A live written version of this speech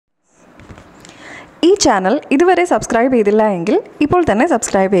ഈ ചാനൽ ഇതുവരെ സബ്സ്ക്രൈബ് ചെയ്തില്ല എങ്കിൽ ഇപ്പോൾ തന്നെ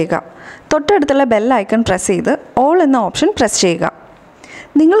സബ്സ്ക്രൈബ് ചെയ്യുക. തൊട്ടടുത്തുള്ള ബെൽ ഐക്കൺ പ്രസ് ചെയ്ത് ഓൾ എന്ന ഓപ്ഷൻ പ്രസ് ചെയ്യുക.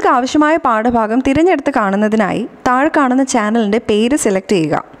 നിങ്ങൾക്ക് ആവശ്യമായ പാഠഭാഗം തിരഞ്ഞെടുത്ത് കാണുന്നതിനായി താഴെ കാണുന്ന ചാനലിൻ്റെ പേര് സെലക്ട്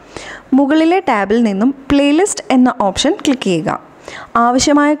ചെയ്യുക. മുകളിലെ ടാബിൽ നിന്നും പ്ലേലിസ്റ്റ് എന്ന ഓപ്ഷൻ ക്ലിക്ക് ചെയ്യുക.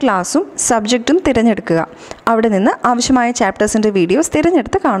 ആവശ്യമായ ക്ലാസ്സും സബ്ജക്റ്റും തിരഞ്ഞെടുക്കുക. അവിടെ നിന്ന് ആവശ്യമായ ചാപ്റ്റേഴ്സിൻ്റെ വീഡിയോസ്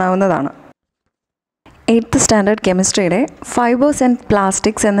തിരഞ്ഞെടുത്ത് കാണാവുന്നതാണ്. 8th standard കെമിസ്ട്രിയുടെ fibres and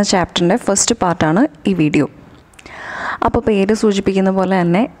plastics എന്ന ചാപ്റ്ററിൻ്റെ ഫസ്റ്റ് പാർട്ടാണ് ഈ വീഡിയോ. അപ്പോൾ പേര് സൂചിപ്പിക്കുന്ന പോലെ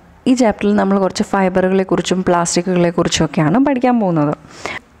തന്നെ ഈ ചാപ്റ്ററിൽ നമ്മൾ കുറച്ച് ഫൈബറുകളെക്കുറിച്ചും പ്ലാസ്റ്റിക്കുകളെക്കുറിച്ചൊക്കെയാണ് പഠിക്കാൻ പോകുന്നത്.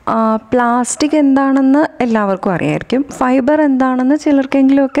 പ്ലാസ്റ്റിക് എന്താണെന്ന് എല്ലാവർക്കും അറിയായിരിക്കും. ഫൈബർ എന്താണെന്ന്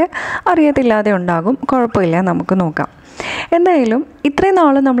ചിലർക്കെങ്കിലുമൊക്കെ അറിയത്തില്ലാതെ ഉണ്ടാകും. കുഴപ്പമില്ല, നമുക്ക് നോക്കാം. എന്തായാലും ഇത്രയും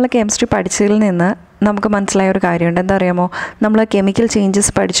നാൾ നമ്മൾ കെമിസ്ട്രി പഠിച്ചതിൽ നിന്ന് നമുക്ക് മനസ്സിലായ ഒരു കാര്യമുണ്ട്. എന്താ അറിയാമോ, നമ്മൾ കെമിക്കൽ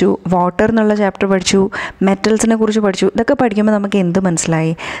ചേഞ്ചസ് പഠിച്ചു, വാട്ടർ എന്നുള്ള ചാപ്റ്റർ പഠിച്ചു, മെറ്റൽസിനെ കുറിച്ച് പഠിച്ചു. ഇതൊക്കെ പഠിക്കുമ്പോൾ നമുക്ക് എന്ത്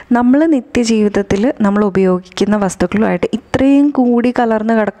മനസ്സിലായി? നമ്മൾ നിത്യജീവിതത്തിൽ നമ്മൾ ഉപയോഗിക്കുന്ന വസ്തുക്കളുമായിട്ട് ഇത്രയും കൂടി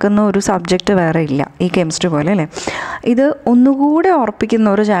കലർന്ന് കിടക്കുന്ന ഒരു സബ്ജക്റ്റ് വേറെ ഇല്ല ഈ കെമിസ്ട്രി പോലെ, അല്ലേ? ഇത് ഒന്നുകൂടെ ഉറപ്പിക്കുന്ന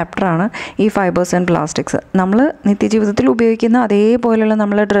ഒരു ചാപ്റ്ററാണ് ഈ ഫൈബേഴ്സ് ആൻഡ് പ്ലാസ്റ്റിക്സ്. നമ്മൾ നിത്യജീവിതത്തിൽ ഉപയോഗിക്കുന്ന അതേപോലെയുള്ള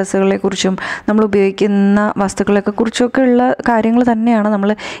നമ്മളെ ഡ്രസ്സുകളെക്കുറിച്ചും നമ്മൾ ഉപയോഗിക്കുന്ന വസ്തുക്കളെയൊക്കെ കുറിച്ചൊക്കെ ഉള്ള കാര്യങ്ങൾ തന്നെയാണ് നമ്മൾ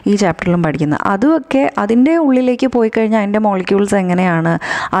ഈ ചാപ്റ്ററിലും പഠിക്കുന്നത്. അതുമൊക്കെ അതിൻ്റെ ഉള്ളിലേക്ക് പോയി കഴിഞ്ഞാൽ അതിൻ്റെ മോളിക്യൂൾസ് എങ്ങനെയാണ്,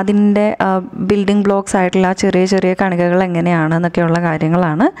 അതിൻ്റെ ബിൽഡിംഗ് ബ്ലോക്സ് ആയിട്ടുള്ള ചെറിയ ചെറിയ കണികകൾ എങ്ങനെയാണ് എന്നൊക്കെയുള്ള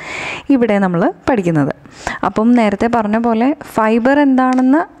കാര്യങ്ങളാണ് ഇവിടെ നമ്മൾ പഠിക്കുന്നത്. അപ്പം നേരത്തെ പറഞ്ഞ പോലെ ഫൈബർ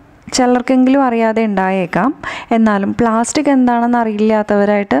എന്താണെന്ന് ചിലർക്കെങ്കിലും അറിയാതെ ഉണ്ടായേക്കാം. എന്നാലും പ്ലാസ്റ്റിക് എന്താണെന്ന്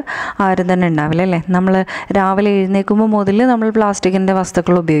അറിയില്ലാത്തവരായിട്ട് ആരും തന്നെ ഉണ്ടാവില്ല, അല്ലേ? നമ്മൾ രാവിലെ എഴുന്നേൽക്കുമ്പോൾ മുതൽ നമ്മൾ പ്ലാസ്റ്റിക്കിൻ്റെ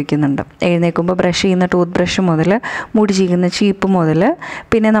വസ്തുക്കൾ ഉപയോഗിക്കുന്നുണ്ട്. എഴുന്നേൽക്കുമ്പോൾ ബ്രഷ് ചെയ്യുന്ന ടൂത്ത് ബ്രഷ് മുതൽ മുടി ചീകുന്ന ചീപ്പ് മുതൽ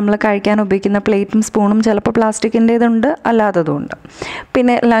പിന്നെ നമ്മൾ കഴിക്കാൻ ഉപയോഗിക്കുന്ന പ്ലേറ്റും സ്പൂണും ചിലപ്പോൾ പ്ലാസ്റ്റിക്കിൻ്റേതുണ്ട്, അല്ലാത്തതുമുണ്ട്.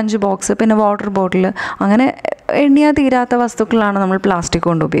 പിന്നെ ലഞ്ച് ബോക്സ്, പിന്നെ വാട്ടർ ബോട്ടിൽ, അങ്ങനെ എണ്ണിയാൽ തീരാത്ത വസ്തുക്കളാണ് നമ്മൾ പ്ലാസ്റ്റിക്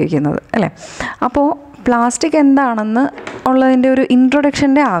കൊണ്ട് ഉപയോഗിക്കുന്നത്, അല്ലേ? അപ്പോൾ പ്ലാസ്റ്റിക് എന്താണെന്ന് ഉള്ളതിൻ്റെ ഒരു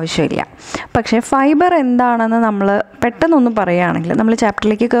ഇൻട്രൊഡക്ഷൻ്റെ ആവശ്യമില്ല. പക്ഷേ ഫൈബർ എന്താണെന്ന് നമ്മൾ പെട്ടെന്നൊന്ന് പറയുകയാണെങ്കിൽ, നമ്മൾ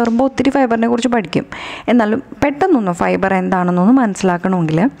ചാപ്റ്ററിലേക്ക് കയറുമ്പോൾ ഒത്തിരി ഫൈബറിനെ കുറിച്ച് പഠിക്കും. എന്നാലും പെട്ടെന്നൊന്ന് ഫൈബർ എന്താണെന്നൊന്ന്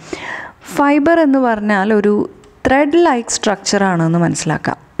മനസ്സിലാക്കണമെങ്കിൽ ഫൈബർ എന്ന് പറഞ്ഞാൽ ഒരു ത്രെഡ് ലൈക്ക് സ്ട്രക്ചറാണെന്ന്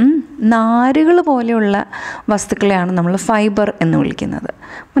മനസ്സിലാക്കാം. നാരുകൾ പോലെയുള്ള വസ്തുക്കളെയാണ് നമ്മൾ ഫൈബർ എന്ന് വിളിക്കുന്നത്.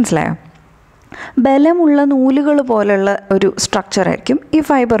 മനസ്സിലായോ? ബലമുള്ള നൂലുകൾ പോലുള്ള ഒരു സ്ട്രക്ചറായിരിക്കും ഈ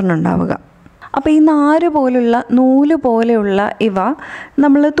ഫൈബറിനുണ്ടാവുക. അപ്പോൾ ഈ നാര് പോലുള്ള നൂല് പോലെയുള്ള ഇവ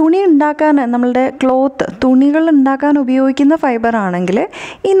നമ്മൾ തുണി ഉണ്ടാക്കാൻ, നമ്മളുടെ ക്ലോത്ത്, തുണികൾ ഉണ്ടാക്കാൻ ഉപയോഗിക്കുന്ന ഫൈബർ ആണെങ്കിൽ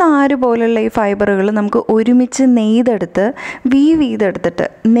ഈ നാര് പോലുള്ള ഈ ഫൈബറുകൾ നമുക്ക് ഒരുമിച്ച് നെയ്തെടുത്ത്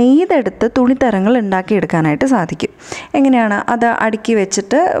നെയ്തെടുത്ത് തുണിത്തരങ്ങൾ ഉണ്ടാക്കിയെടുക്കാനായിട്ട് സാധിക്കും. എങ്ങനെയാണ്? അത് അടുക്കി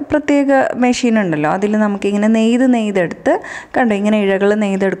വെച്ചിട്ട് പ്രത്യേക മെഷീൻ ഉണ്ടല്ലോ, അതിൽ നമുക്കിങ്ങനെ നെയ്തെടുത്ത് കണ്ടോ, ഇങ്ങനെ ഇഴകൾ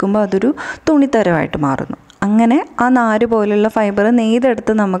നെയ്തെടുക്കുമ്പോൾ അതൊരു തുണിത്തരമായിട്ട് മാറുന്നു. അങ്ങനെ ആ നാര് പോലുള്ള ഫൈബർ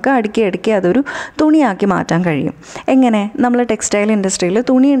നെയ്തെടുത്ത് നമുക്ക് അടുക്കി അതൊരു തുണിയാക്കി മാറ്റാൻ കഴിയും. എങ്ങനെ? നമ്മൾ ടെക്സ്റ്റൈൽ ഇൻഡസ്ട്രിയിൽ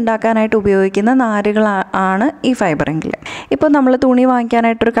തുണി ഉണ്ടാക്കാനായിട്ട് ഉപയോഗിക്കുന്ന നാരുകളാണ് ഈ ഫൈബറെങ്കിൽ. ഇപ്പോൾ നമ്മൾ തുണി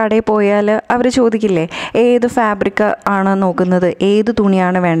വാങ്ങിക്കാനായിട്ടൊരു കടയിൽ പോയാൽ അവർ ചോദിക്കില്ലേ, ഏത് ഫാബ്രിക് ആണ് നോക്കുന്നത്, ഏത്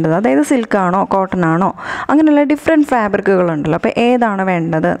തുണിയാണ് വേണ്ടത്, അതായത് സിൽക്കാണോ കോട്ടൺ ആണോ, അങ്ങനെയുള്ള ഡിഫറെൻറ്റ് ഫാബ്രിക്കുകളുണ്ടല്ലോ, അപ്പോൾ ഏതാണ്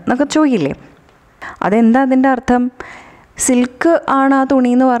വേണ്ടത് എന്നൊക്കെ ചോദിക്കില്ലേ? അതെന്താ അതിൻ്റെ അർത്ഥം? സിൽക്ക് ആണ് ആ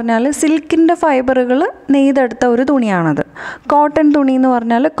തുണി എന്ന് പറഞ്ഞാൽ സിൽക്കിൻ്റെ ഫൈബറുകൾ നെയ്തെടുത്ത ഒരു തുണിയാണത്. കോട്ടൺ തുണി എന്ന്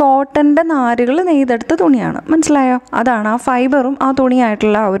പറഞ്ഞാൽ കോട്ടൻ്റെ നാരുകൾ നെയ്തെടുത്ത തുണിയാണ്. മനസ്സിലായോ? അതാണ് ആ ഫൈബറും ആ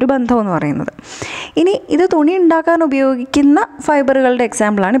തുണിയായിട്ടുള്ള ആ ഒരു ബന്ധം എന്ന് പറയുന്നത്. ഇനി ഇത് തുണി ഉണ്ടാക്കാൻ ഉപയോഗിക്കുന്ന ഫൈബറുകളുടെ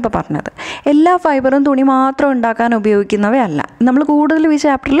എക്സാമ്പിളാണ് ഇപ്പോൾ പറഞ്ഞത്. എല്ലാ ഫൈബറും തുണി മാത്രം ഉണ്ടാക്കാൻ ഉപയോഗിക്കുന്നവയല്ല. നമ്മൾ കൂടുതലും ഈ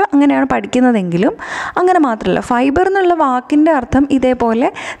ചാപ്റ്ററിൽ അങ്ങനെയാണ് പഠിക്കുന്നതെങ്കിലും അങ്ങനെ മാത്രമല്ല. ഫൈബർ എന്നുള്ള വാക്കിൻ്റെ അർത്ഥം ഇതേപോലെ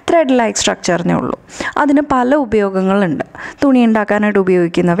ത്രെഡ് ലൈക്ക് സ്ട്രക്ചറിനേ ഉള്ളൂ. അതിന് പല ഉപയോഗങ്ങളുണ്ട്. തുണി ഉണ്ടാക്കാനായിട്ട്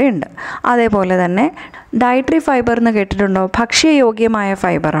ഉപയോഗിക്കുന്നവയുണ്ട്. അതേപോലെ തന്നെ ഡയറ്ററി ഫൈബർ എന്ന് കേട്ടിട്ടുണ്ടോ? ഭക്ഷ്യയോഗ്യമായ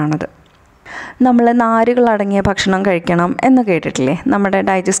ഫൈബറാണത്. നമ്മൾ നാരുകൾ അടങ്ങിയ ഭക്ഷണം കഴിക്കണം എന്ന് കേട്ടിട്ടില്ലേ? നമ്മുടെ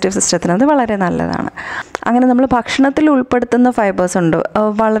ഡൈജസ്റ്റീവ് സിസ്റ്റത്തിന് അത് വളരെ നല്ലതാണ്. അങ്ങനെ നമ്മൾ ഭക്ഷണത്തിൽ ഉൾപ്പെടുത്തുന്ന ഫൈബേഴ്സ് ഉണ്ട്.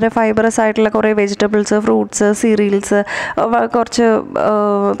 വളരെ ഫൈബറസ് ആയിട്ടുള്ള കുറേ വെജിറ്റബിൾസ്, ഫ്രൂട്ട്സ്, സീരിയൽസ്, കുറച്ച്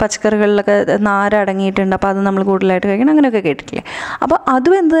പച്ചക്കറികളിലൊക്കെ നാരടങ്ങിയിട്ടുണ്ട്. അപ്പോൾ അത് നമ്മൾ കൂടുതലായിട്ട് കഴിക്കണം, അങ്ങനെയൊക്കെ കേട്ടിട്ടില്ലേ? അപ്പോൾ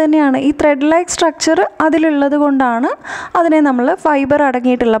അതും എന്ത് തന്നെയാണ്, ഈ ത്രെഡ് ലൈക്ക് സ്ട്രക്ചർ അതിലുള്ളത് കൊണ്ടാണ് അതിനെ നമ്മൾ ഫൈബർ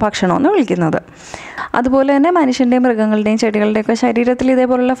അടങ്ങിയിട്ടുള്ള ഭക്ഷണം എന്ന് വിളിക്കുന്നത്. അതുപോലെ തന്നെ മനുഷ്യൻ്റെയും മൃഗങ്ങളുടെയും ചെടികളുടെയൊക്കെ ശരീരത്തിൽ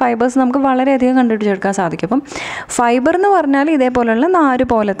ഇതേപോലുള്ള ഫൈബേഴ്സ് നമുക്ക് വളരെയധികം കണ്ടുപിടിച്ചെടുക്കാൻ സാധിക്കും. അപ്പം ഫൈബർ എന്ന് പറഞ്ഞാൽ ഇതേപോലെയുള്ള നാര്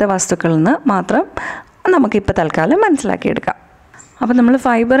പോലത്തെ വസ്തുക്കളിൽ നിന്ന് മാത്രം നമുക്കിപ്പോൾ തൽക്കാലം മനസ്സിലാക്കിയെടുക്കാം. അപ്പോൾ നമ്മൾ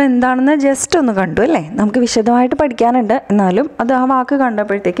ഫൈബർ എന്താണെന്ന് ജസ്റ്റ് ഒന്ന് കണ്ടു, അല്ലേ? നമുക്ക് വിശദമായിട്ട് പഠിക്കാനുണ്ട്. എന്നാലും അത് ആ വാക്ക്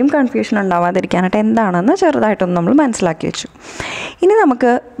കണ്ടപ്പോഴത്തേക്കും കൺഫ്യൂഷൻ ഉണ്ടാവാതിരിക്കാനായിട്ട് എന്താണെന്ന് ചെറുതായിട്ടൊന്ന് നമ്മൾ മനസ്സിലാക്കി വെച്ചു. ഇനി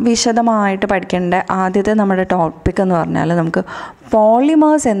നമുക്ക് വിശദമായിട്ട് പഠിക്കേണ്ട ആദ്യത്തെ നമ്മുടെ ടോപ്പിക് എന്ന് പറഞ്ഞാൽ നമുക്ക്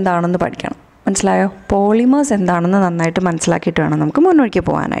പോളിമേഴ്സ് എന്താണെന്ന് പഠിക്കണം. മനസ്സിലായോ? പോളിമേഴ്സ് എന്താണെന്ന് നന്നായിട്ട് മനസ്സിലാക്കിയിട്ട് വേണം നമുക്ക് മുന്നോട്ട്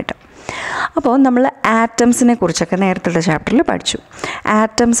പോകാനായിട്ട്. അപ്പോൾ നമ്മൾ ആറ്റംസിനെ കുറിച്ചൊക്കെ നേരത്തെ ചാപ്റ്ററിൽ പഠിച്ചു.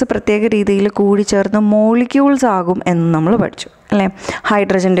 ആറ്റംസ് പ്രത്യേക രീതിയിൽ കൂടിച്ചേർന്ന് മോളിക്യൂൾസ് ആകും എന്ന് നമ്മൾ പഠിച്ചു അല്ലേ.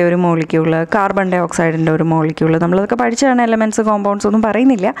 ഹൈഡ്രജൻ്റെ ഒരു മോളിക്യൂള്, കാർബൺ ഡൈ ഓക്സൈഡിൻ്റെ ഒരു മോളിക്യൂള്, നമ്മളതൊക്കെ പഠിച്ചതാണ്. എലമെൻറ്റ്സ് കോമ്പൗണ്ട്സ് ഒന്നും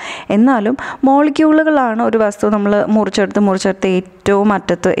പറയുന്നില്ല. എന്നാലും മോളിക്യൂളുകളാണ് ഒരു വസ്തു നമ്മൾ മുറിച്ചെടുത്ത് ഏറ്റവും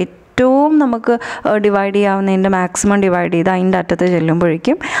അറ്റത്ത് ഏറ്റവും നമുക്ക് ഡിവൈഡ് ചെയ്യാവുന്നതിൻ്റെ മാക്സിമം ഡിവൈഡ് ചെയ്ത് അതിൻ്റെ അറ്റത്ത്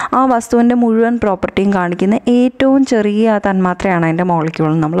ചെല്ലുമ്പോഴേക്കും ആ വസ്തുവിൻ്റെ മുഴുവൻ പ്രോപ്പർട്ടിയും കാണിക്കുന്ന ഏറ്റവും ചെറിയ തന്മാത്രയാണ് അതിൻ്റെ മോളിക്യൂൾ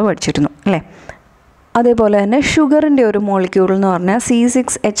എന്ന് നമ്മൾ പഠിച്ചിരുന്നു അല്ലേ. അതേപോലെ തന്നെ ഷുഗറിൻ്റെ ഒരു മോളിക്യൂൾ എന്ന് പറഞ്ഞാൽ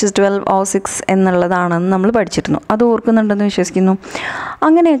C6H12O6 എന്നുള്ളതാണെന്ന് നമ്മൾ പഠിച്ചിരുന്നു. അത് ഓർക്കുന്നുണ്ടെന്ന് വിശ്വസിക്കുന്നു.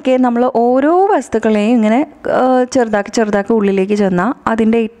 അങ്ങനെയൊക്കെ നമ്മൾ ഓരോ വസ്തുക്കളെയും ഇങ്ങനെ ചെറുതാക്കി ഉള്ളിലേക്ക് ചെന്നാൽ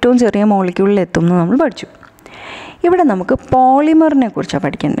അതിൻ്റെ ഏറ്റവും ചെറിയ മോളിക്യൂളിൽ എത്തും എന്ന് നമ്മൾ പഠിച്ചു. ഇവിടെ നമുക്ക് പോളിമറിനെ കുറിച്ചാണ്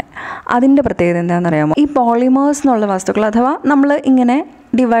പഠിക്കേണ്ടത്. അതിൻ്റെ പ്രത്യേകത എന്താണെന്നറിയാമോ? ഈ പോളിമേഴ്സ് എന്നുള്ള വസ്തുക്കൾ അഥവാ നമ്മൾ ഇങ്ങനെ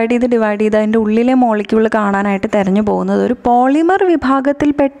ഡിവൈഡ് ചെയ്ത് അതിൻ്റെ ഉള്ളിലെ മോളിക്യൂൾ കാണാനായിട്ട് തിരഞ്ഞു പോകുന്നത് ഒരു പോളിമർ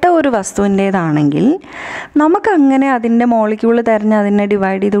വിഭാഗത്തിൽപ്പെട്ട ഒരു വസ്തുവിൻ്റേതാണെങ്കിൽ നമുക്കങ്ങനെ അതിൻ്റെ മോളിക്യൂൾ തിരഞ്ഞ് അതിനെ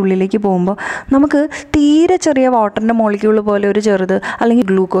ഡിവൈഡ് ചെയ്ത് ഉള്ളിലേക്ക് പോകുമ്പോൾ നമുക്ക് തീരെ ചെറിയ വാട്ടറിൻ്റെ മോളിക്യൂൾ പോലെ ഒരു ചെറുത്, അല്ലെങ്കിൽ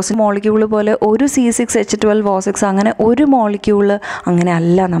ഗ്ലൂക്കോസ് മോളിക്യൂൾ പോലെ ഒരു C6H12O6 അങ്ങനെ ഒരു മോളിക്യൂൾ അങ്ങനെ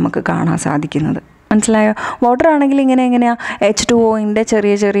അല്ല നമുക്ക് കാണാൻ സാധിക്കുന്നത്. മനസ്സിലായോ? വാട്ടർ ആണെങ്കിൽ എങ്ങനെയാണ് H2Oൻ്റെ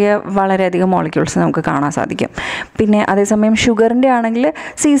ചെറിയ വളരെയധികം മോളിക്യൂൾസ് നമുക്ക് കാണാൻ സാധിക്കും. പിന്നെ അതേസമയം ഷുഗറിൻ്റെ ആണെങ്കിൽ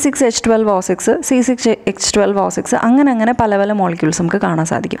C6H12O6 അങ്ങനെ പല മോളിക്യൂൾസ് നമുക്ക് കാണാൻ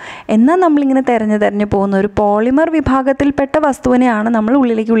സാധിക്കും. എന്നാൽ നമ്മളിങ്ങനെ തിരഞ്ഞ് പോകുന്ന ഒരു പോളിമർ വിഭാഗത്തിൽപ്പെട്ട വസ്തുവിനെയാണ് നമ്മൾ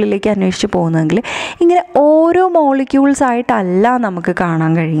ഉള്ളിലേക്ക് അന്വേഷിച്ച് പോകുന്നതെങ്കിൽ ഇങ്ങനെ ഓരോ മോളിക്യൂൾസ് ആയിട്ടല്ല നമുക്ക്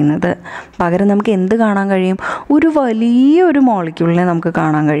കാണാൻ കഴിയുന്നത്. പകരം നമുക്ക് എന്ത് കാണാൻ കഴിയും? ഒരു വലിയൊരു മോളിക്യൂളിനെ നമുക്ക്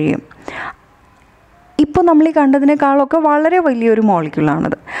കാണാൻ കഴിയും. ഇപ്പോൾ നമ്മൾ ഈ കണ്ടതിനേക്കാളൊക്കെ വളരെ വലിയൊരു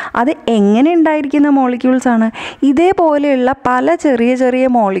മോളിക്യൂളാണത്. അത് എങ്ങനെ ഉണ്ടായിരിക്കുന്ന മോളിക്യൂൾസാണ്? ഇതേപോലെയുള്ള പല ചെറിയ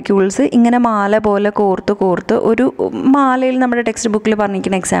മോളിക്യൂൾസ് ഇങ്ങനെ മാല പോലെ കോർത്ത് ഒരു മാലയിൽ, നമ്മുടെ ടെക്സ്റ്റ് ബുക്കിൽ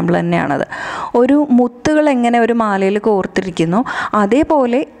പറഞ്ഞിരിക്കുന്ന എക്സാമ്പിൾ തന്നെയാണത്. ഒരു മുത്തുകൾ എങ്ങനെ ഒരു മാലയിൽ കോർത്തിരിക്കുന്നു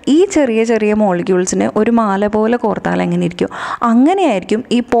അതേപോലെ ഈ ചെറിയ മോളിക്യൂൾസിനെ ഒരു മാല പോലെ കോർത്താൽ എങ്ങനെ ഇരിക്കും? അങ്ങനെയായിരിക്കും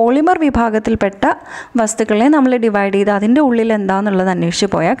ഈ പോളിമർ വിഭാഗത്തിൽപ്പെട്ട വസ്തുക്കളെ നമ്മൾ ഡിവൈഡ് ചെയ്ത് അതിൻ്റെ ഉള്ളിൽ എന്താണെന്നുള്ളത് അന്വേഷിച്ച്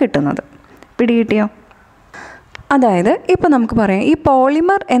പോയാൽ കിട്ടുന്നത്. പിടികിട്ടിയോ? അതായത് ഇപ്പോൾ നമുക്ക് പറയാം, ഈ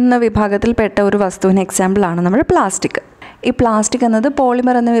പോളിമർ എന്ന വിഭാഗത്തിൽപ്പെട്ട ഒരു വസ്തുവിന് എക്സാമ്പിളാണ് നമ്മുടെ പ്ലാസ്റ്റിക്. ഈ പ്ലാസ്റ്റിക് എന്നത്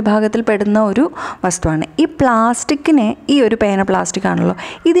പോളിമർ എന്ന വിഭാഗത്തിൽ പെടുന്ന ഒരു വസ്തുവാണ്. ഈ പ്ലാസ്റ്റിക്കിനെ, ഈ ഒരു പേന പ്ലാസ്റ്റിക് ആണല്ലോ,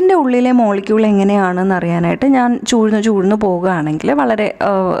 ഇതിൻ്റെ ഉള്ളിലെ മോളിക്യൂൾ എങ്ങനെയാണെന്ന് അറിയാനായിട്ട് ഞാൻ ചൂഴ്ന്ന് പോവുകയാണെങ്കിൽ, വളരെ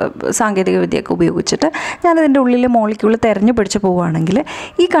സാങ്കേതിക വിദ്യയൊക്കെ ഉപയോഗിച്ചിട്ട് ഞാനതിൻ്റെ ഉള്ളിലെ മോളിക്യൂൾ തിരഞ്ഞു പിടിച്ച് പോവുകയാണെങ്കിൽ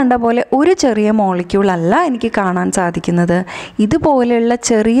ഈ കണ്ട പോലെ ഒരു ചെറിയ മോളിക്യൂളല്ല എനിക്ക് കാണാൻ സാധിക്കുന്നത്. ഇതുപോലെയുള്ള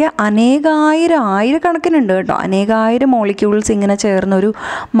ചെറിയ ആയിരക്കണക്കിനുണ്ട് കേട്ടോ, അനേകായിരം മോളിക്യൂൾസ് ഇങ്ങനെ ചേർന്നൊരു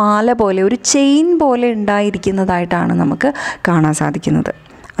മാല പോലെ, ഒരു ചെയിൻ പോലെ ഉണ്ടായിരിക്കുന്നതായിട്ടാണ് നമുക്ക് കാണാൻ സാധിക്കുന്നത്.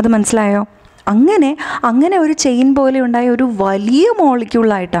 അത് മനസ്സിലായോ? അങ്ങനെ ഒരു ചെയിൻ പോലെ ഉണ്ടായ ഒരു വലിയ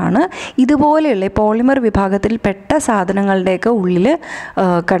മോളിക്യൂളായിട്ടാണ് ഇതുപോലെയുള്ള പോളിമർ വിഭാഗത്തിൽപ്പെട്ട സാധനങ്ങളുടെയൊക്കെ ഉള്ളിൽ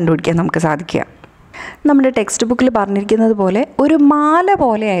കണ്ടുപിടിക്കാൻ നമുക്ക് സാധിക്കുക. നമ്മുടെ ടെക്സ്റ്റ് ബുക്കിൽ പറഞ്ഞിരിക്കുന്നത് പോലെ ഒരു മാല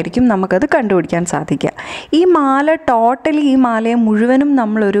പോലെ ആയിരിക്കും നമുക്കത് കണ്ടുപിടിക്കാൻ സാധിക്കുക. ഈ മാലയെ മുഴുവനും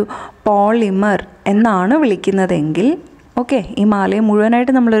നമ്മളൊരു പോളിമർ എന്നാണ് വിളിക്കുന്നതെങ്കിൽ, ഓക്കെ, ഈ മാലയെ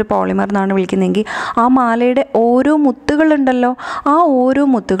മുഴുവനായിട്ട് നമ്മളൊരു പോളിമർ എന്നാണ് വിളിക്കുന്നതെങ്കിൽ ആ മാലയുടെ ഓരോ മുത്തുകളുണ്ടല്ലോ, ആ ഓരോ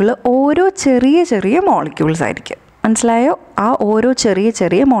മുത്തുകൾ ഓരോ ചെറിയ മോളിക്യൂൾസ് ആയിരിക്കും. മനസ്സിലായോ? ആ ഓരോ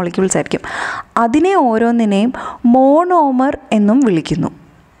ചെറിയ മോളിക്യൂൾസ് ആയിരിക്കും. അതിനെ ഓരോന്നിനെയും മോണോമർ എന്നും വിളിക്കുന്നു.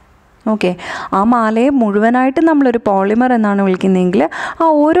 ഓക്കെ, ആ മാലയെ മുഴുവനായിട്ട് നമ്മളൊരു പോളിമർ എന്നാണ് വിളിക്കുന്നതെങ്കിൽ ആ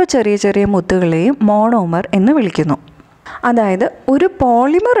ഓരോ ചെറിയ മുത്തുകളെയും മോണോമർ എന്ന് വിളിക്കുന്നു. അതായത് ഒരു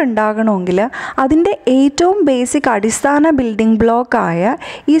പോളിമർ ഉണ്ടാകണമെങ്കിൽ അതിൻ്റെ ഏറ്റവും ബേസിക് അടിസ്ഥാന ബിൽഡിംഗ് ബ്ലോക്കായ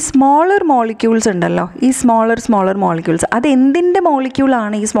ഈ സ്മോളർ മോളിക്യൂൾസ് ഉണ്ടല്ലോ, ഈ സ്മോളർ മോളിക്യൂൾസ്, അതെന്തിൻ്റെ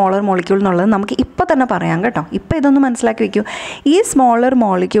മോളിക്യൂളാണ് ഈ സ്മോളർ മോളിക്യൂൾ എന്നുള്ളത് നമുക്ക് ഇപ്പോൾ തന്നെ പറയാം കേട്ടോ. ഇപ്പോൾ ഇതൊന്ന് മനസ്സിലാക്കി വയ്ക്കൂ. ഈ സ്മോളർ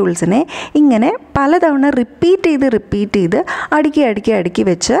മോളിക്യൂൾസിനെ ഇങ്ങനെ പലതവണ റിപ്പീറ്റ് ചെയ്ത് അടുക്കി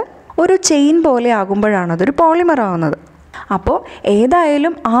വെച്ച് ഒരു ചെയിൻ പോലെ ആകുമ്പോഴാണ് അതൊരു പോളിമർ ആവുന്നത്. അപ്പോൾ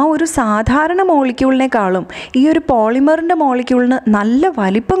ഏതായാലും ആ ഒരു സാധാരണ മോളിക്യൂളിനേക്കാളും ഈ ഒരു പോളിമറിൻ്റെ മോളിക്യൂളിന് നല്ല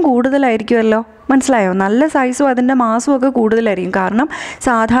വലിപ്പം കൂടുതലായിരിക്കുമല്ലോ. മനസ്സിലായോ? നല്ല സൈസും അതിൻ്റെ മാസും ഒക്കെ കൂടുതലായിരിക്കും. കാരണം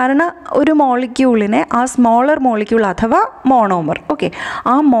സാധാരണ ഒരു മോളിക്യൂളിനെ ആ സ്മോളർ മോളിക്യൂൾ അഥവാ മോണോമർ, ഓക്കെ,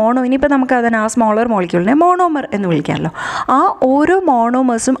 ഇനിയിപ്പോൾ നമുക്ക് അതിനെ ആ സ്മോളർ മോളിക്യൂളിനെ മോണോമർ എന്ന് വിളിക്കാമല്ലോ. ആ ഓരോ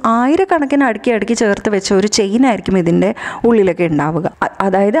മോണോമേഴ്സും ആയിരക്കണക്കിന് അടുക്കി ചേർത്ത് വെച്ച ഒരു ചെയിനായിരിക്കും ഇതിൻ്റെ ഉള്ളിലൊക്കെ ഉണ്ടാവുക.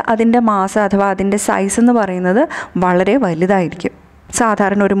 അതായത് അതിൻ്റെ മാസ് അഥവാ അതിൻ്റെ സൈസ് എന്ന് പറയുന്നത് വളരെ വലുതായിരിക്കും.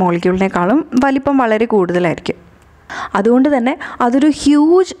 സാധാരണ ഒരു മോളിക്യൂളിനേക്കാളും വലിപ്പം വളരെ കൂടുതലായിരിക്കും. അതുകൊണ്ട് തന്നെ അതൊരു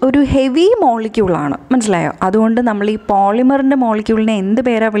ഒരു ഹെവി മോളിക്യൂളാണ്. മനസ്സിലായോ? അതുകൊണ്ട് നമ്മൾ ഈ പോളിമറിൻ്റെ മോളിക്യൂളിനെ എന്ത്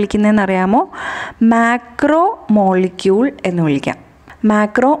പേരാണ് വിളിക്കുന്നതെന്ന് അറിയാമോ? മാക്രോ മോളിക്യൂൾ എന്ന് വിളിക്കാം.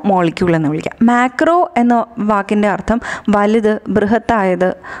 മാക്രോ മോളിക്യൂൾ എന്ന് വിളിക്കാം. മാക്രോ എന്ന വാക്കിൻ്റെ അർത്ഥം വലുത്, ബൃഹത്തായത്,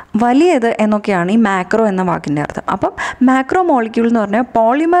 വലിയത് എന്നൊക്കെയാണ് ഈ മാക്രോ എന്ന വാക്കിൻ്റെ അർത്ഥം. അപ്പം മാക്രോ മോളിക്യൂൾ എന്ന് പറഞ്ഞാൽ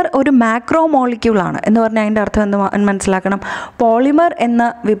പോളിമർ ഒരു മാക്രോ മോളിക്യൂളാണ് എന്ന് പറഞ്ഞാൽ അതിൻ്റെ അർത്ഥം എന്ന് മനസ്സിലാക്കണം. പോളിമർ എന്ന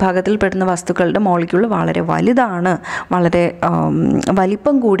വിഭാഗത്തിൽപ്പെടുന്ന വസ്തുക്കളുടെ മോളിക്യൂൾ വളരെ വലുതാണ്, വളരെ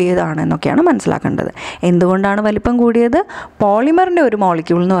വലിപ്പം കൂടിയതാണ് എന്നൊക്കെയാണ് മനസ്സിലാക്കേണ്ടത്. എന്തുകൊണ്ടാണ് വലിപ്പം കൂടിയത്? പോളിമറിൻ്റെ ഒരു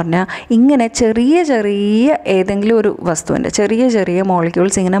മോളിക്യൂൾ എന്ന് പറഞ്ഞാൽ ഇങ്ങനെ ചെറിയ ചെറിയ ഏതെങ്കിലും ഒരു വസ്തുവിൻ്റെ ചെറിയ ചെറിയ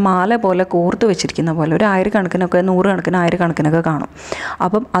മോളിക്യൂൾസ് ഇങ്ങനെ മാല പോലെ കോർത്ത് വെച്ചിരിക്കുന്ന പോലെ ഒരു ആയിരക്കണക്കിനൊക്കെ, നൂറുകണക്കിന്, ആയിരക്കണക്കിനൊക്കെ കാണും.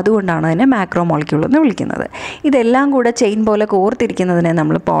 അപ്പം അതുകൊണ്ടാണ് അതിനെ മാക്രോ മോളിക്യൂൾ എന്ന് വിളിക്കുന്നത്. ഇതെല്ലാം കൂടെ ചെയിൻ പോലെ കോർത്തിരിക്കുന്നതിനെ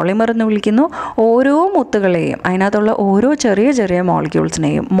നമ്മൾ പോളിമർ എന്ന് വിളിക്കുന്നു. ഓരോ മുത്തുകളെയും അതിനകത്തുള്ള ഓരോ ചെറിയ ചെറിയ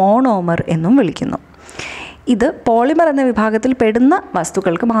മോളിക്യൂൾസിനെയും മോണോമർ എന്നും വിളിക്കുന്നു. ഇത് പോളിമർ എന്ന വിഭാഗത്തിൽ പെടുന്ന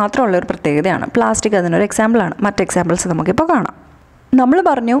വസ്തുക്കൾക്ക് മാത്രമുള്ളൊരു പ്രത്യേകതയാണ്. പ്ലാസ്റ്റിക് അതിനൊരു എക്സാമ്പിളാണ്. മറ്റ് എക്സാമ്പിൾസ് നമുക്കിപ്പോൾ കാണാം. നമ്മൾ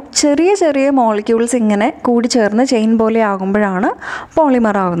പറഞ്ഞു ചെറിയ ചെറിയ മോളിക്യൂൾസ് ഇങ്ങനെ കൂടിച്ചേർന്ന് ചെയിൻ പോലെ ആകുമ്പോഴാണ്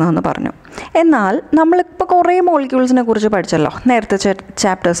പോളിമർ ആകുന്നതെന്ന് പറഞ്ഞു. എന്നാൽ നമ്മളിപ്പോൾ കുറേ മോളിക്യൂൾസിനെ കുറിച്ച് പഠിച്ചല്ലോ നേരത്തെ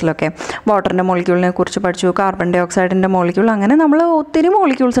ചാപ്റ്റേഴ്സിലൊക്കെ. വാട്ടറിൻ്റെ മോളിക്യൂളിനെ കുറിച്ച് പഠിച്ചു, കാർബൺ ഡൈ ഓക്സൈഡിൻ്റെ മോളിക്യൂൾ, അങ്ങനെ നമ്മൾ ഒത്തിരി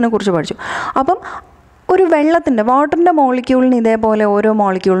മോളിക്യൂൾസിനെ കുറിച്ച് പഠിച്ചു. അപ്പം ഒരു വാട്ടറിൻ്റെ മോളിക്യൂളിന് ഇതേപോലെ ഓരോ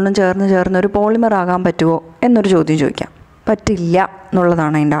മോളിക്യൂളിനും ചേർന്ന് ഒരു പോളിമർ ആകാൻ പറ്റുമോ എന്നൊരു ചോദ്യം ചോദിക്കാം. പറ്റില്ല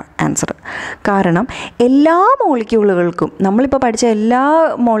എന്നുള്ളതാണ് അതിൻ്റെ ആൻസർ. കാരണം എല്ലാ മോളിക്യൂളുകൾക്കും, നമ്മളിപ്പോൾ പഠിച്ച എല്ലാ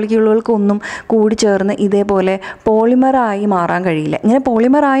മോളിക്യൂളുകൾക്കും ഒന്നും കൂടി ചേർന്ന് ഇതേപോലെ പോളിമറായി മാറാൻ കഴിയില്ല. ഇങ്ങനെ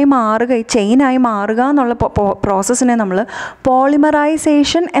പോളിമറായി മാറുക, ഈ ചെയിനായി മാറുക എന്നുള്ള പ്രോസസ്സിനെ നമ്മൾ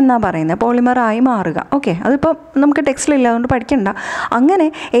പോളിമറൈസേഷൻ എന്നാണ് പറയുന്നത്. പോളിമറായി മാറുക. ഓക്കെ, അതിപ്പോൾ നമുക്ക് ടെക്സ്റ്റിലില്ല, അതുകൊണ്ട് പഠിക്കണ്ട. അങ്ങനെ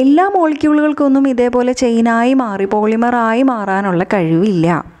എല്ലാ മോളിക്യൂളുകൾക്കൊന്നും ഇതേപോലെ ചെയിനായി മാറി പോളിമറായി മാറാനുള്ള കഴിവില്ല.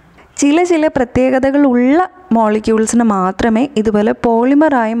 ചില പ്രത്യേകതകളുള്ള മോളിക്യൂൾസിന് മാത്രമേ ഇതുപോലെ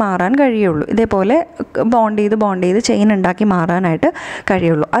പോളിമറായി മാറാൻ കഴിയുള്ളൂ. ഇതേപോലെ ബോണ്ട് ചെയ്ത് ചെയിൻ ഉണ്ടാക്കി മാറാനായിട്ട്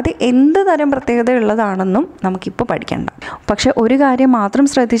കഴിയുള്ളൂ. അത് എന്ത് തരം പ്രത്യേകതയുള്ളതാണെന്നും നമുക്കിപ്പോൾ പഠിക്കണ്ട. പക്ഷേ ഒരു കാര്യം മാത്രം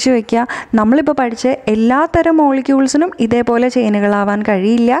ശ്രദ്ധിച്ചു വയ്ക്കുക, നമ്മളിപ്പോൾ പഠിച്ച എല്ലാ തരം മോളിക്യൂൾസിനും ഇതേപോലെ ചെയിനുകളാവാൻ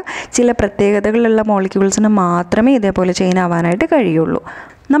കഴിയില്ല. ചില പ്രത്യേകതകളുള്ള മോളിക്യൂൾസിന് മാത്രമേ ഇതേപോലെ ചെയിൻ ആവാനായിട്ട് കഴിയുള്ളൂ.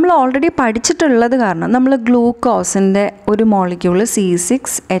 നമ്മൾ ഓൾറെഡി പഠിച്ചിട്ടുള്ളത് കാരണം നമ്മൾ ഗ്ലൂക്കോസിൻ്റെ ഒരു മോളിക്യൂൾ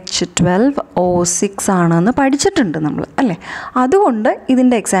C6H12O6 ആണെന്ന് പഠിച്ചിട്ടുണ്ട് നമ്മൾ, അല്ലേ? അതുകൊണ്ട്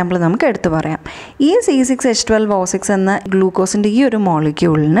ഇതിൻ്റെ എക്സാമ്പിൾ നമുക്ക് എടുത്തു പറയാം. ഈ C6H12O6 എന്ന ഗ്ലൂക്കോസിൻ്റെ ഈ ഒരു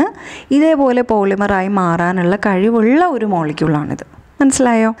മോളിക്യൂളിന് ഇതേപോലെ പോളിമറായി മാറാനുള്ള കഴിവുള്ള ഒരു മോളിക്യൂളാണിത്.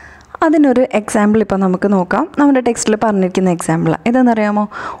 മനസ്സിലായോ? അതിനൊരു എക്സാമ്പിൾ ഇപ്പോൾ നമുക്ക് നോക്കാം. നമ്മുടെ ടെക്സ്റ്റിൽ പറഞ്ഞിരിക്കുന്ന എക്സാമ്പിൾ ഇതെന്നറിയാമോ?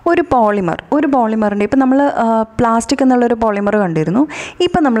 ഒരു പോളിമറിൻ്റെ ഇപ്പോൾ നമ്മൾ പ്ലാസ്റ്റിക് എന്നുള്ളൊരു പോളിമർ കണ്ടിരുന്നു.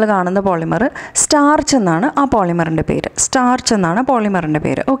 ഇപ്പം നമ്മൾ കാണുന്ന പോളിമർ സ്റ്റാർച്ച് എന്നാണ് ആ പോളിമറിൻ്റെ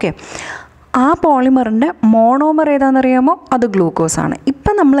പേര്. ഓക്കെ, ആ പോളിമറിൻ്റെ മോണോമർ ഏതാണെന്നറിയാമോ? അത് ഗ്ലൂക്കോസാണ്.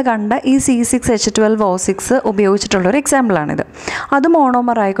 ഇപ്പം നമ്മൾ കണ്ട ഈ C6H12O6 ഉപയോഗിച്ചിട്ടുള്ളൊരു എക്സാമ്പിളാണിത്. അത്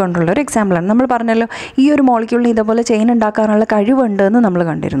മോണോമർ ആയിക്കൊണ്ടുള്ളൊരു എക്സാമ്പിളാണ്. നമ്മൾ പറഞ്ഞല്ലോ ഈ ഒരു മോളിക്യൂളിന് ഇതേപോലെ ചെയിൻ ഉണ്ടാക്കാനുള്ള കഴിവുണ്ട് എന്ന് നമ്മൾ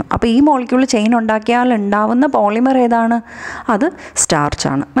കണ്ടിരുന്നു. അപ്പോൾ ഈ മോളിക്യൂൾ ചെയിൻ ഉണ്ടാക്കിയാൽ ഉണ്ടാവുന്ന പോളിമർ ഏതാണ്? അത്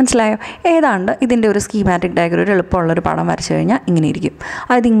സ്റ്റാർച്ചാണ്. മനസ്സിലായോ? ഏതാണ്ട് ഇതിൻ്റെ ഒരു സ്കീമാറ്റിക് ഡയഗ്രം, ഒരു എളുപ്പമുള്ളൊരു പടം വരച്ചു കഴിഞ്ഞാൽ ഇങ്ങനെ ഇരിക്കും.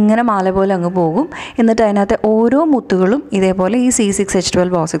 അതിങ്ങനെ മാല പോലെ അങ്ങ് പോകും. എന്നിട്ട് അതിനകത്തെ ഓരോ മുത്തുകളും ഇതേപോലെ ഈ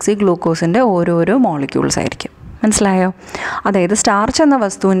C6H12O6 ഈ ഗ്ലൂക്കോസിൻ്റെ ഓരോരോ മോളിക്യൂൾസ് ആയിരിക്കും. മനസ്സിലായോ? അതായത് സ്റ്റാർച്ച് എന്ന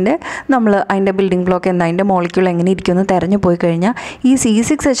വസ്തുവിൻ്റെ നമ്മൾ അതിൻ്റെ ബിൽഡിംഗ് ബ്ലോക്ക് എന്താ, അതിൻ്റെ മോളിക്യൂൾ എങ്ങനെ ഇരിക്കുമെന്ന് തിരഞ്ഞു പോയി കഴിഞ്ഞാൽ ഈ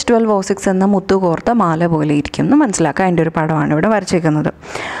C6H12O6 എന്ന മുത്തു കോർത്ത മാല പോലെ ഇരിക്കും എന്ന് മനസ്സിലാക്കുക. അതിൻ്റെ ഒരു പടമാണ് ഇവിടെ വരച്ചേക്കുന്നത്.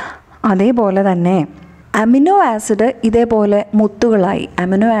 അതേപോലെ തന്നെ അമിനോ ആസിഡ് ഇതേപോലെ മുത്തുകളായി,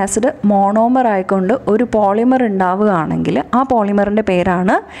 അമിനോ ആസിഡ് മോണോമർ ആയിക്കൊണ്ട് ഒരു പോളിമർ ഉണ്ടാവുകയാണെങ്കിൽ ആ പോളിമറിൻ്റെ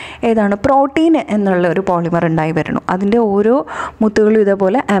പേരാണ് ഏതാണ്? പ്രോട്ടീൻ എന്നുള്ള ഒരു പോളിമർ ഉണ്ടായി വരണം. അതിൻ്റെ ഓരോ മുത്തുകളും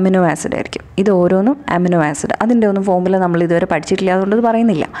ഇതേപോലെ അമിനോ ആസിഡ് ആയിരിക്കും. ഇത് ഓരോന്നും അമിനോ ആസിഡ്. അതിൻ്റെ ഒന്നും ഫോമുല നമ്മൾ ഇതുവരെ പഠിച്ചിട്ടില്ല, അതുകൊണ്ട് ഇത്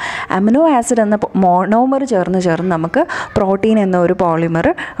പറയുന്നില്ല. അമിനോ ആസിഡ് എന്ന മോണോമർ ചേർന്ന് നമുക്ക് പ്രോട്ടീൻ എന്ന ഒരു പോളിമർ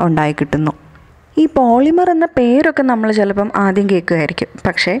ഉണ്ടായി കിട്ടുന്നു. ഈ പോളിമർ എന്ന പേരൊക്കെ നമ്മൾ ചിലപ്പം ആദ്യം കേൾക്കുമായിരിക്കും.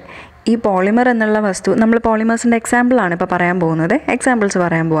 പക്ഷേ ഈ പോളിമർ എന്നുള്ള വസ്തു, നമ്മൾ പോളിമേഴ്സിൻ്റെ എക്സാമ്പിളാണ് ഇപ്പോൾ പറയാൻ പോകുന്നത്, എക്സാമ്പിൾസ്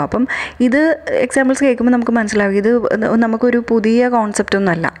പറയാൻ പോവാം. അപ്പം ഇത് എക്സാമ്പിൾസ് കേൾക്കുമ്പോൾ നമുക്ക് മനസ്സിലാവും ഇത് നമുക്കൊരു പുതിയ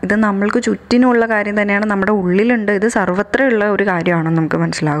കോൺസെപ്റ്റൊന്നുമല്ല. ഇത് നമ്മൾക്ക് ചുറ്റിനുള്ള കാര്യം തന്നെയാണ്, നമ്മുടെ ഉള്ളിലുണ്ട്. ഇത് സർവത്രയുള്ള ഒരു കാര്യമാണെന്ന് നമുക്ക്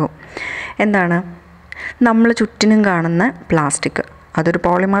മനസ്സിലാകും. എന്താണ്? നമ്മൾ ചുറ്റിനും കാണുന്ന പ്ലാസ്റ്റിക്, അതൊരു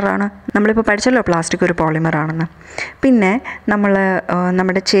പോളിമറാണ്. നമ്മളിപ്പോൾ പഠിച്ചല്ലോ പ്ലാസ്റ്റിക് ഒരു പോളിമറാണെന്ന്. പിന്നെ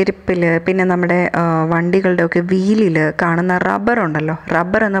നമ്മുടെ ചെരുപ്പിൽ, പിന്നെ നമ്മുടെ വണ്ടികളുടെയൊക്കെ വീലിൽ കാണുന്ന റബ്ബർ ഉണ്ടല്ലോ,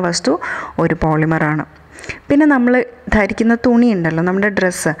 റബ്ബർ എന്ന വസ്തു ഒരു പോളിമറാണ്. പിന്നെ നമ്മൾ ധരിക്കുന്ന തുണി ഉണ്ടല്ലോ, നമ്മുടെ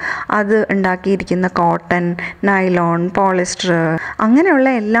ഡ്രസ്സ്, അത് ഉണ്ടാക്കിയിരിക്കുന്ന കോട്ടൺ, നൈലോൺ, പോളിസ്റ്റർ, അങ്ങനെയുള്ള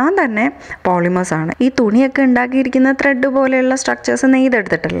എല്ലാം തന്നെ പോളിമേഴ്സാണ്. ഈ തുണിയൊക്കെ ഉണ്ടാക്കിയിരിക്കുന്ന ത്രെഡ് പോലെയുള്ള സ്ട്രക്ചേഴ്സ്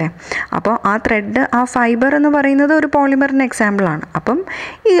നെയ്തെടുത്തിട്ടല്ലേ. അപ്പോൾ ആ ത്രെഡ്, ആ ഫൈബർ എന്ന് പറയുന്നത് ഒരു പോളിമറിൻ്റെ എക്സാമ്പിളാണ്. അപ്പം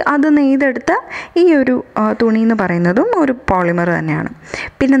അത് നെയ്തെടുത്ത ഈ ഒരു തുണി എന്ന് പറയുന്നതും ഒരു പോളിമർ തന്നെയാണ്.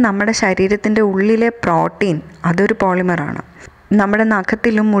 പിന്നെ നമ്മുടെ ശരീരത്തിൻ്റെ ഉള്ളിലെ പ്രോട്ടീൻ, അതൊരു പോളിമറാണ്. നമ്മുടെ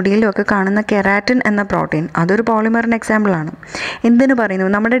നഖത്തിലും മുടിയിലും ഒക്കെ കാണുന്ന കെരാറ്റിൻ എന്ന പ്രോട്ടീൻ, അതൊരു പോളിമറിന് എക്സാമ്പിളാണ്. എന്തിനു പറയുന്നു?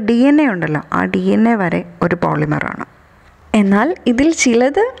 നമ്മുടെ DNA ഉണ്ടല്ലോ, ആ DNA വരെ ഒരു പോളിമറാണ്. എന്നാൽ ഇതിൽ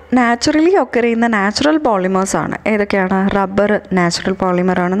ചിലത് നാച്ചുറലി ഒക്കർ ചെയ്യുന്ന നാച്ചുറൽ പോളിമേഴ്സാണ്. ഏതൊക്കെയാണ്? റബ്ബർ നാച്ചുറൽ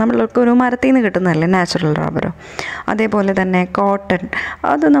പോളിമറാണ്, നമ്മൾക്ക് ഒരു മരത്തിൽ നിന്ന് കിട്ടുന്നതല്ലേ നാച്ചുറൽ റബ്ബർ. അതേപോലെ തന്നെ കോട്ടൺ,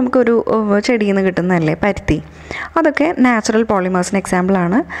 അത് നമുക്കൊരു ചെടിയിൽ നിന്ന് കിട്ടുന്നതല്ലേ പരുത്തി. അതൊക്കെ നാച്ചുറൽ പോളിമേഴ്സിന്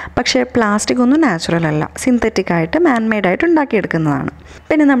എക്സാമ്പിളാണ്. പക്ഷേ പ്ലാസ്റ്റിക് ഒന്നും നാച്ചുറൽ അല്ല, സിന്തറ്റിക്കായിട്ട് മാൻമെയ്ഡായിട്ട് ഉണ്ടാക്കിയെടുക്കുന്നതാണ്.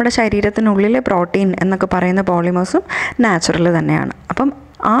 പിന്നെ നമ്മുടെ ശരീരത്തിനുള്ളിലെ പ്രോട്ടീൻ എന്നൊക്കെ പറയുന്ന പോളിമേഴ്സും നാച്ചുറൽ തന്നെയാണ്. അപ്പം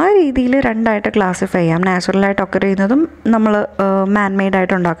ആ രീതിയിൽ രണ്ടായിട്ട് ക്ലാസിഫൈ ചെയ്യാം. നാച്ചുറലായിട്ട് ഒക്കർ ചെയ്യുന്നതും നമ്മൾ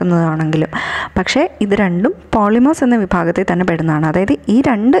മാൻമെയ്ഡായിട്ട് ഉണ്ടാക്കുന്നതാണെങ്കിലും. പക്ഷേ ഇത് രണ്ടും പോളിമേഴ്സ് എന്ന വിഭാഗത്തിൽ തന്നെ പെടുന്നതാണ്. അതായത് ഈ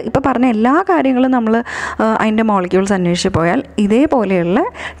രണ്ട് ഇപ്പോൾ പറഞ്ഞ എല്ലാ കാര്യങ്ങളും നമ്മൾ അതിൻ്റെ മോളിക്യൂൾസ് അന്വേഷിച്ച് പോയാൽ ഇതേപോലെയുള്ള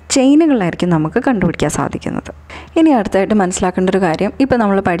ചെയിനുകളായിരിക്കും നമുക്ക് കണ്ടുപിടിക്കാൻ സാധിക്കുന്നത്. ഇനി അടുത്തായിട്ട് മനസ്സിലാക്കേണ്ട ഒരു കാര്യം, ഇപ്പോൾ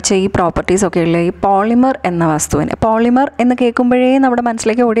നമ്മൾ പഠിച്ച ഈ പ്രോപ്പർട്ടീസൊക്കെ ഉള്ള ഈ പോളിമർ എന്ന വസ്തുവിന്, പോളിമർ എന്ന് കേൾക്കുമ്പോഴേ നമ്മുടെ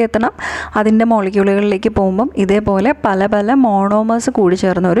മനസ്സിലേക്ക് ഓടിയെത്തണം അതിൻ്റെ മോളിക്യൂളുകളിലേക്ക് പോകുമ്പം ഇതേപോലെ പല പല മോണോമേഴ്സ് കൂടി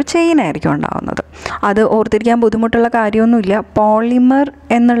ചേർന്ന ഒരു ചെയിനായിരിക്കും ഉണ്ടാകുന്നത്. അത് ഓർത്തിരിക്കാൻ ബുദ്ധിമുട്ടുള്ള കാര്യമൊന്നുമില്ല. പോളിമർ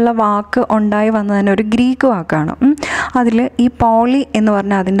എന്നുള്ള വാക്ക് ഉണ്ടായി വന്നതിന് ഒരു ഗ്രീക്ക് വാക്കാണ്. അതിൽ ഈ പോളി എന്ന്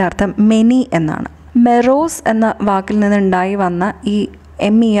പറഞ്ഞാൽ അതിൻ്റെ അർത്ഥം മെനി എന്നാണ്. മെറോസ് എന്ന വാക്കിൽ നിന്നുണ്ടായി വന്ന ഈ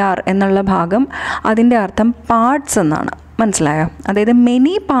MER എന്നുള്ള ഭാഗം അതിൻ്റെ അർത്ഥം പാർട്സ് എന്നാണ്. മനസ്സിലായോ? അതായത്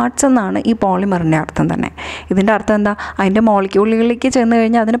മെനി പാർട്സ് എന്നാണ് ഈ പോളിമറിൻ്റെ അർത്ഥം തന്നെ. ഇതിൻ്റെ അർത്ഥം എന്താ? അതിൻ്റെ മോളിക്യൂളുകളിലേക്ക് ചെന്ന്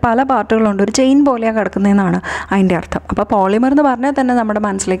കഴിഞ്ഞാൽ അതിന് പല പാർട്ടുകളുണ്ട്, ഒരു ചെയിൻ പോലെയാണ് കിടക്കുന്നതെന്നാണ് അതിൻ്റെ അർത്ഥം. അപ്പോൾ പോളിമർ എന്ന് പറഞ്ഞാൽ തന്നെ നമ്മുടെ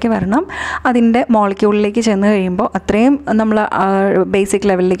മനസ്സിലേക്ക് വരണം അതിൻ്റെ മോളിക്യൂളിലേക്ക് ചെന്ന് കഴിയുമ്പോൾ, അത്രയും നമ്മൾ ബേസിക്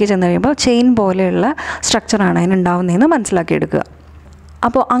ലെവലിലേക്ക് ചെന്ന് കഴിയുമ്പോൾ ചെയിൻ പോലെയുള്ള സ്ട്രക്ചറാണ് അതിനുണ്ടാവുന്നതെന്ന് മനസ്സിലാക്കിയെടുക്കുക.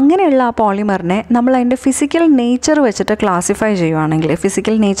 അപ്പോൾ അങ്ങനെയുള്ള ആ പോളിമറിനെ നമ്മൾ അതിൻ്റെ ഫിസിക്കൽ നേച്ചർ വെച്ചിട്ട് ക്ലാസിഫൈ ചെയ്യുവാണെങ്കിൽ,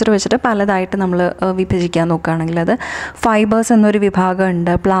 ഫിസിക്കൽ നേച്ചർ വെച്ചിട്ട് പലതായിട്ട് നമ്മൾ വിഭജിക്കാൻ നോക്കുകയാണെങ്കിൽ അത് ഫൈബേഴ്സ് എന്നൊരു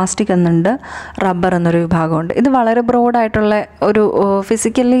വിഭാഗമുണ്ട്, പ്ലാസ്റ്റിക് എന്നുണ്ട്, റബ്ബർ എന്നൊരു വിഭാഗമുണ്ട്. ഇത് വളരെ ബ്രോഡായിട്ടുള്ള ഒരു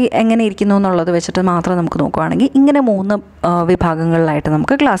ഫിസിക്കലി എങ്ങനെ ഇരിക്കുന്നു എന്നുള്ളത് വെച്ചിട്ട് മാത്രം നമുക്ക് നോക്കുകയാണെങ്കിൽ ഇങ്ങനെ 3 വിഭാഗങ്ങളിലായിട്ട്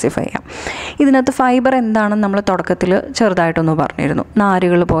നമുക്ക് ക്ലാസിഫൈ ചെയ്യാം. ഇതിനകത്ത് ഫൈബർ എന്താണെന്ന് നമ്മൾ തുടക്കത്തിൽ ചെറുതായിട്ടൊന്ന് പറഞ്ഞിരുന്നു.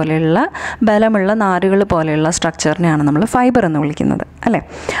 നാരുകൾ പോലെയുള്ള, ബലമുള്ള നാരുകൾ പോലെയുള്ള സ്ട്രക്ചറിനെയാണ് നമ്മൾ ഫൈബർ എന്ന് വിളിക്കുന്നത് അല്ലേ?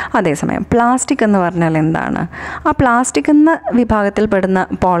 അതേസമയം പ്ലാസ്റ്റിക് എന്ന് പറഞ്ഞാൽ എന്താണ്? ആ പ്ലാസ്റ്റിക് എന്ന വിഭാഗത്തിൽപ്പെടുന്ന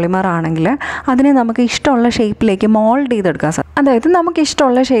പോളിമർ ആണെങ്കിൽ അതിനെ നമുക്ക് ഇഷ്ടമുള്ള ഷേപ്പിലേക്ക് മോൾഡ് ചെയ്തെടുക്കാൻ സാധിക്കും. അതായത് നമുക്ക്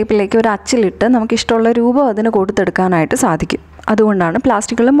ഇഷ്ടമുള്ള ഷേപ്പിലേക്ക് ഒരു അച്ചിലിട്ട് നമുക്ക് ഇഷ്ടമുള്ള രൂപം അതിന് കൊടുത്തെടുക്കാനായിട്ട് സാധിക്കും. അതുകൊണ്ടാണ്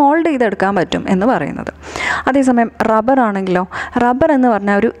പ്ലാസ്റ്റിക്കുകൾ മോൾഡ് ചെയ്തെടുക്കാൻ പറ്റും എന്ന് പറയുന്നത്. അതേസമയം റബ്ബർ ആണെങ്കിലോ, റബ്ബർ എന്ന്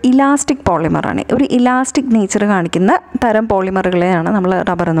പറഞ്ഞാൽ ഒരു ഇലാസ്റ്റിക് പോളിമറാണ്. ഒരു ഇലാസ്റ്റിക് നേച്ചർ കാണിക്കുന്ന തരം പോളിമറുകളെയാണ് നമ്മൾ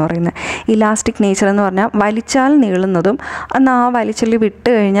റബ്ബർ എന്ന് പറയുന്നത്. ഇലാസ്റ്റിക് നേച്ചർ എന്ന് പറഞ്ഞാൽ വലിച്ചാൽ നീളുന്നതും എന്നാൽ ആ വലിച്ചിൽ വിട്ട്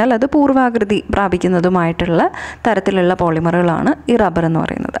കഴിഞ്ഞാൽ അത് പൂർവാകൃതി പ്രാപിക്കുന്നതുമായിട്ടുള്ള തരത്തിലുള്ള പോളിമറുകളാണ് ഈ റബ്ബർ എന്ന്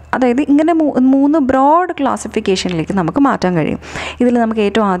പറയുന്നത്. അതായത് ഇങ്ങനെ 3 ബ്രോഡ് ക്ലാസിഫിക്കേഷനിലേക്ക് നമുക്ക് മാറ്റാൻ കഴിയും. ഇതിൽ നമുക്ക്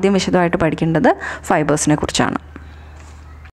ഏറ്റവും ആദ്യം വിശദമായിട്ട് പഠിക്കേണ്ടത് ഫൈബേഴ്സിനെ കുറിച്ചാണ്.